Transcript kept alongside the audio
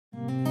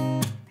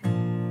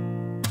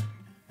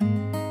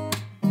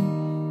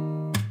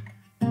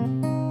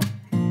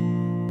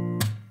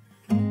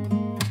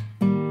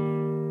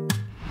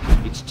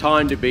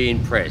time to be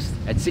impressed.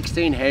 At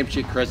 16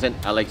 Hampshire Crescent,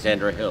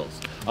 Alexandra Hills.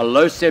 A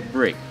low-set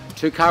brick,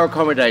 2-car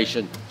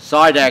accommodation,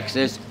 side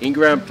access,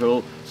 in-ground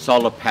pool,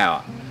 solar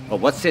power. But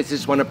what sets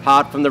this one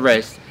apart from the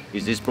rest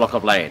is this block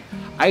of land.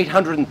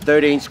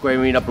 813 square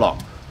metre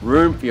block.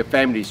 Room for your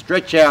family to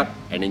stretch out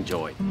and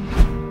enjoy.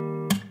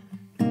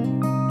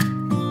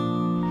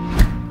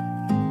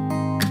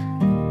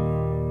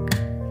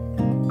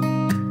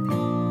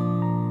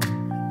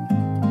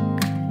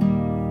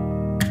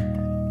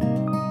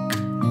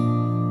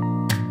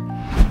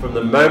 From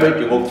the moment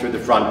you walk through the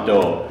front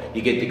door,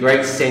 you get the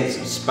great sense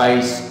of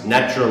space,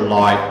 natural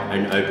light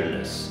and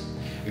openness.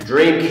 A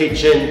dream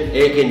kitchen,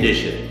 air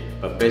conditioned,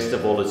 but best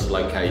of all its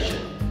location.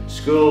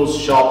 Schools,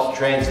 shops,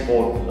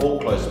 transport, all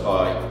close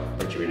by,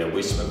 but you're in a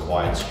whisper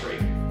quiet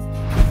street.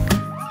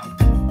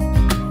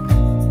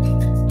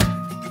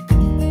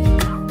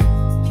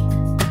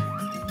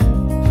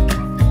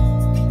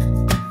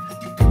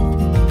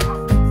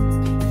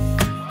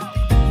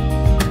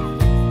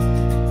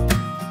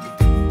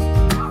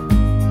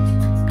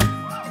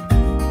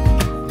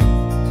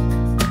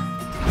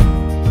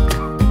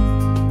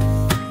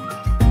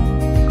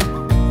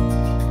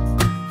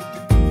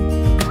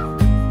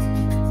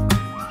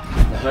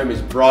 The home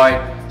is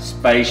bright,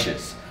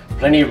 spacious,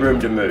 plenty of room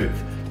to move.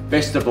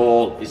 Best of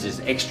all is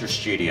this extra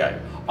studio,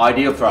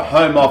 ideal for a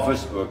home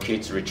office or a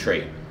kids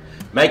retreat.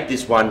 Make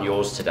this one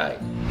yours today.